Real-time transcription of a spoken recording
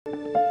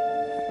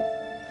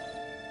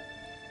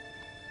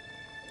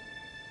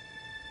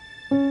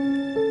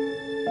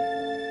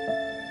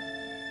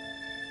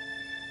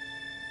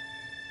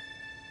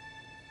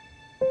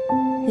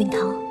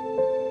堂，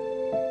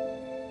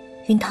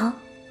允堂，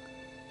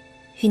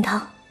允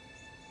堂，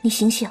你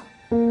醒醒！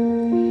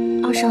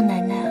二少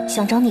奶奶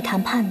想找你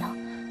谈判呢，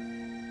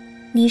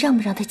你让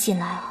不让她进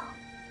来啊？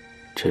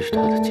这是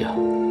她的家，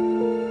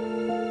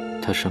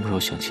她什么时候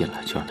想进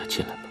来就让她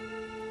进来吧。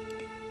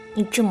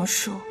你这么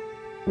说，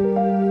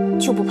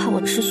就不怕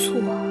我吃醋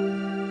啊？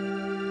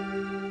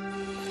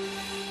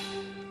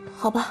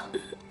好吧，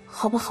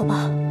好吧，好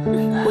吧，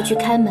我去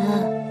开门，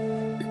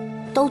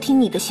都听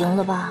你的行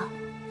了吧？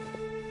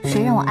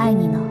谁让我爱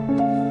你呢？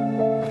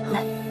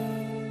来。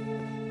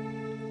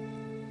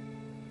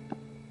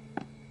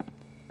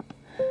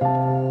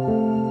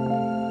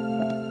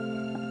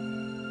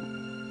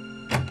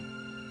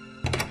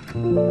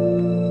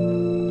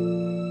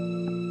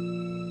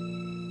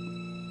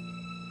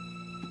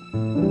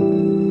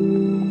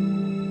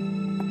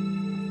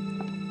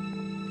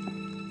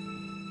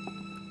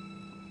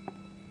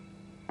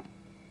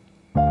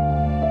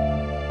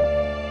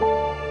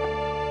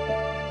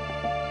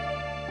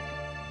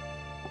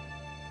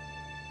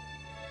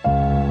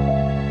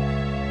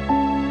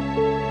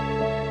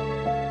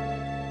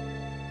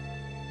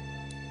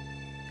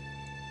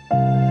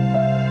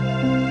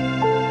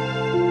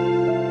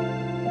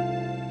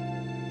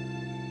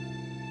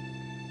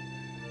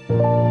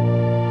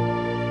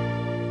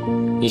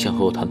你想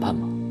和我谈判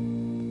吗？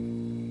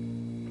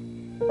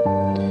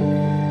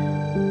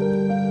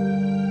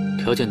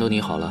条件都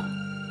拟好了。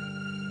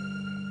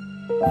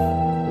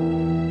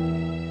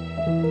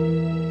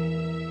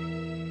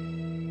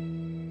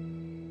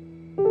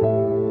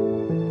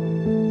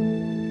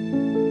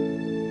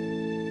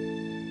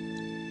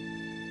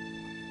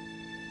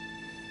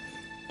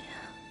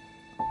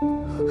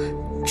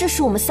这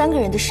是我们3个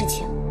人的事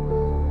情。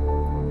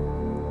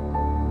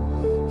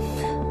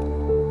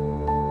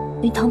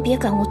允堂，别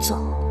赶我走。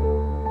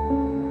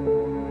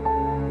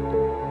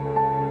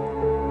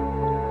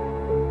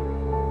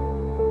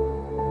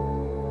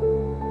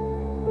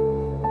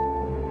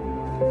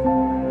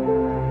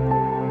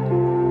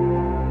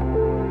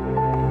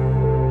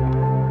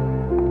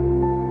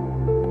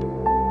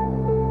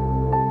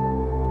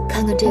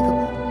看看这个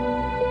吧。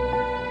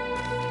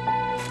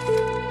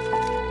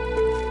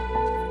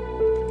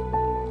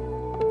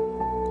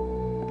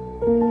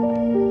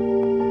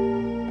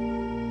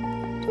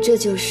这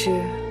就是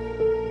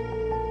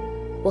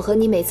我和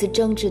你每次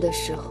争执的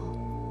时候，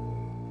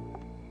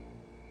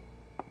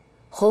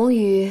红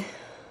雨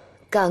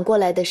赶过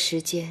来的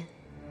时间，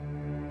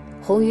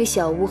红雨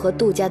小屋和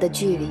杜家的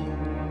距离，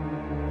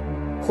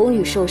红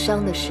雨受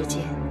伤的时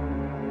间，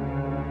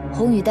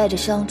红雨带着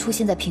伤出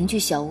现在平剧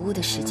小屋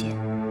的时间，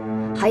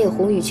还有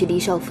红雨去黎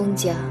少峰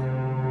家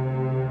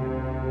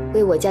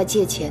为我家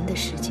借钱的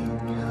时间。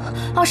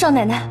二少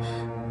奶奶，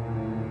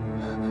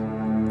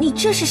你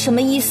这是什么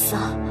意思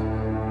啊？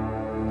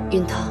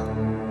允堂，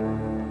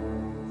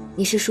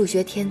你是数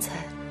学天才，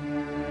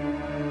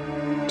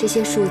这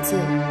些数字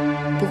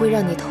不会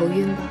让你头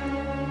晕吧？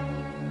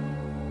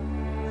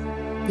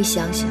你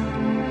想想，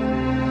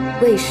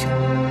为什么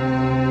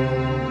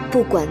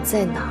不管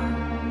在哪儿，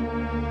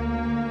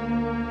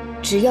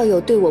只要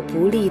有对我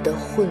不利的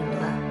混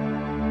乱，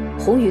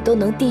红雨都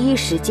能第一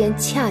时间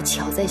恰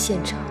巧在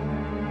现场？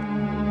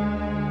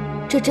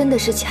这真的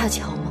是恰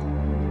巧吗？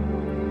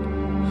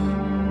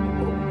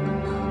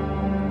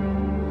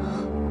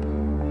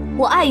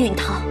我爱允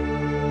堂，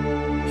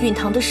允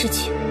堂的事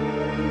情，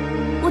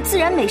我自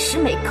然每时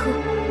每刻、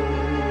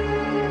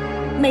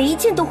每一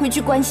件都会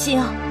去关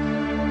心啊。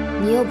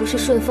你又不是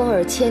顺风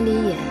耳千里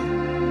眼，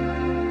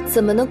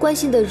怎么能关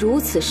心得如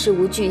此事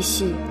无巨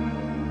细、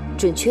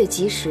准确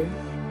及时？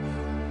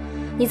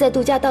你在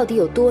杜家到底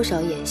有多少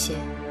眼线？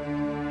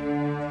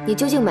你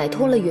究竟买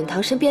通了允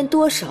堂身边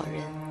多少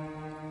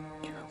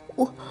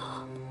人？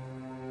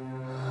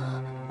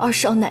二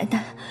少奶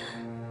奶，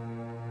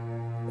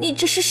你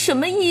这是什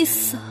么意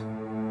思啊？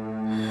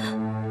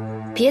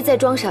别再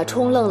装傻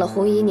充愣了，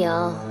红姨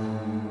娘。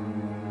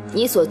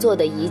你所做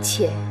的一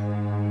切，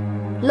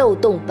漏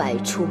洞百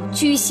出，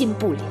居心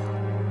不良。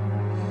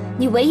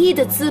你唯一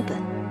的资本，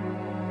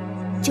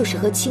就是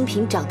和清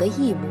平长得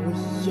一模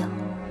一样。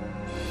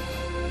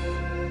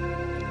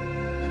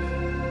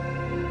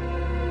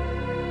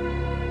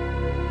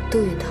杜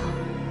允堂，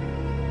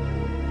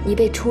你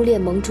被初恋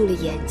蒙住了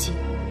眼睛，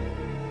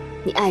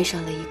你爱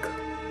上了一个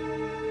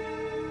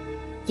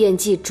演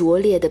技拙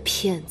劣的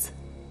骗子。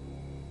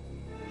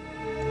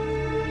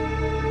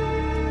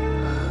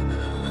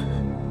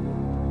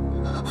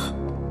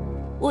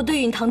我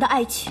对允堂的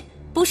爱情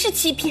不是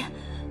欺骗，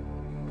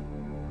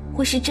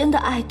我是真的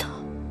爱他。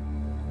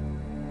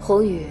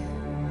红雨，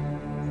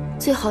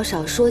最好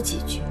少说几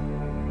句，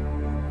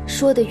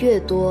说的越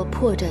多，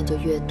破绽就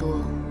越多。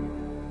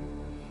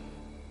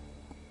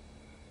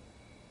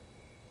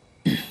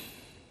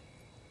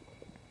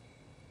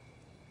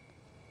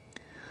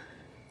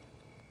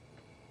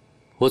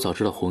我早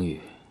知道红雨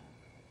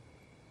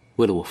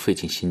为了我费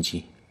尽心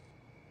机，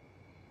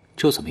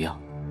这又怎么样？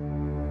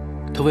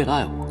她为了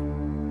爱我，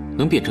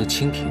能变成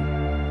清平，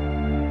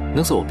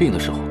能在我病的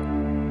时候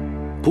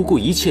不顾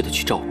一切的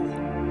去照顾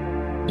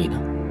我。你呢？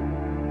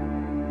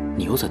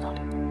你又在哪里？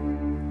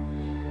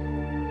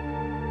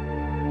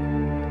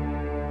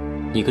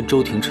你跟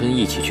周廷琛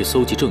一起去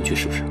搜集证据，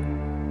是不是？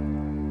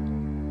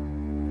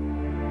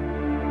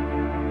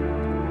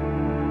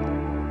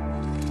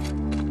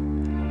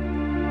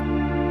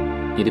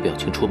你的表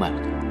情出卖了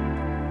你。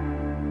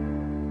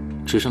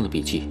纸上的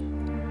笔记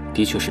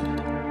的确是你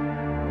的，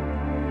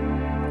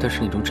但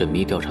是那种缜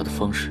密调查的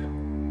方式，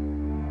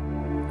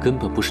根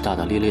本不是大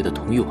大咧咧的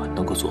童玉婉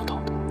能够做到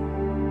的。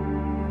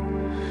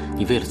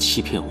你为了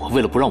欺骗我，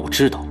为了不让我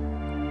知道，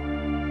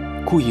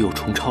故意又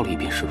重抄了一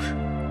遍，是不是？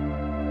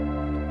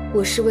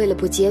我是为了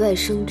不节外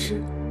生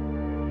枝，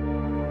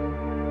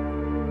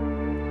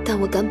但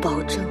我敢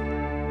保证，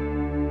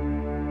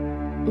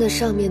那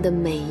上面的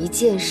每一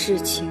件事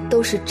情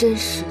都是真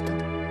实的。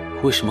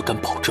为什么敢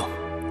保证？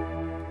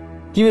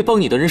因为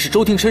帮你的人是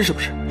周廷琛，是不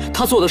是？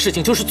他做的事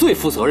情就是最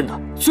负责任的、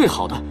最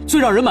好的、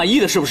最让人满意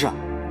的，是不是？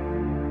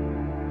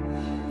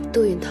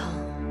杜允堂，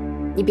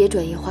你别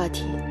转移话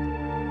题。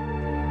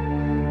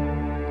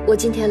我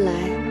今天来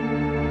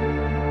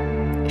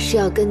是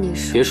要跟你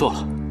说。别说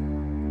了，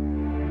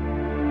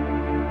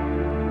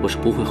我是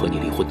不会和你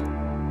离婚的。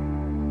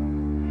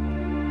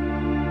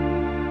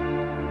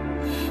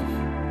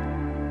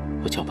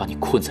我就要把你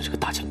困在这个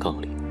大金缸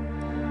里，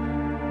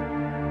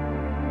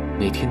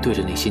每天对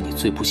着那些你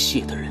最不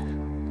屑的人，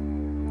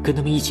跟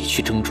他们一起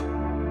去争执。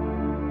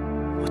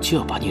我就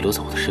要把你留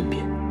在我的身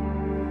边，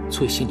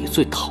做一些你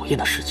最讨厌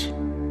的事情。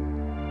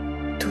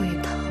杜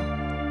允堂，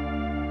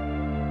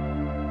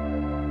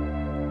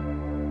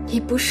你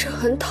不是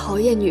很讨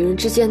厌女人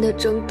之间的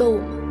争斗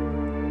吗？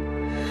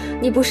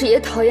你不是也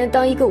讨厌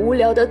当一个无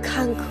聊的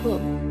看客吗？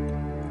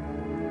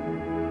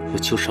我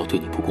就是要对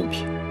你不公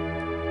平，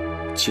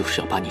就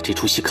是要把你这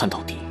出戏看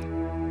到底。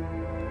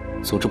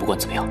总之，不管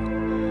怎么样，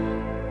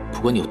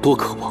不管你有多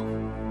渴望，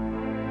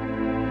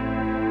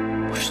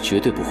我是绝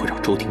对不会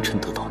让周廷琛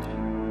得到你。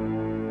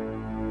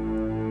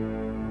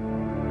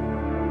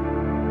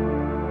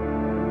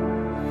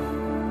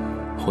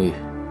红玉，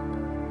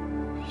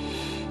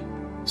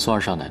送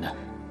二少奶奶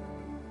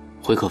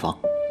回客房。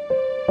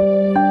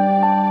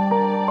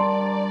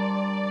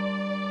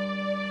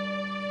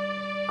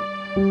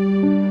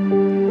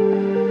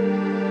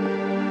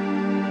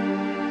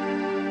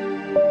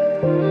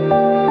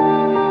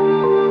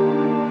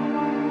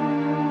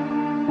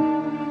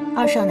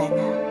二少奶奶，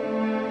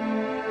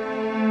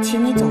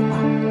请你走吧。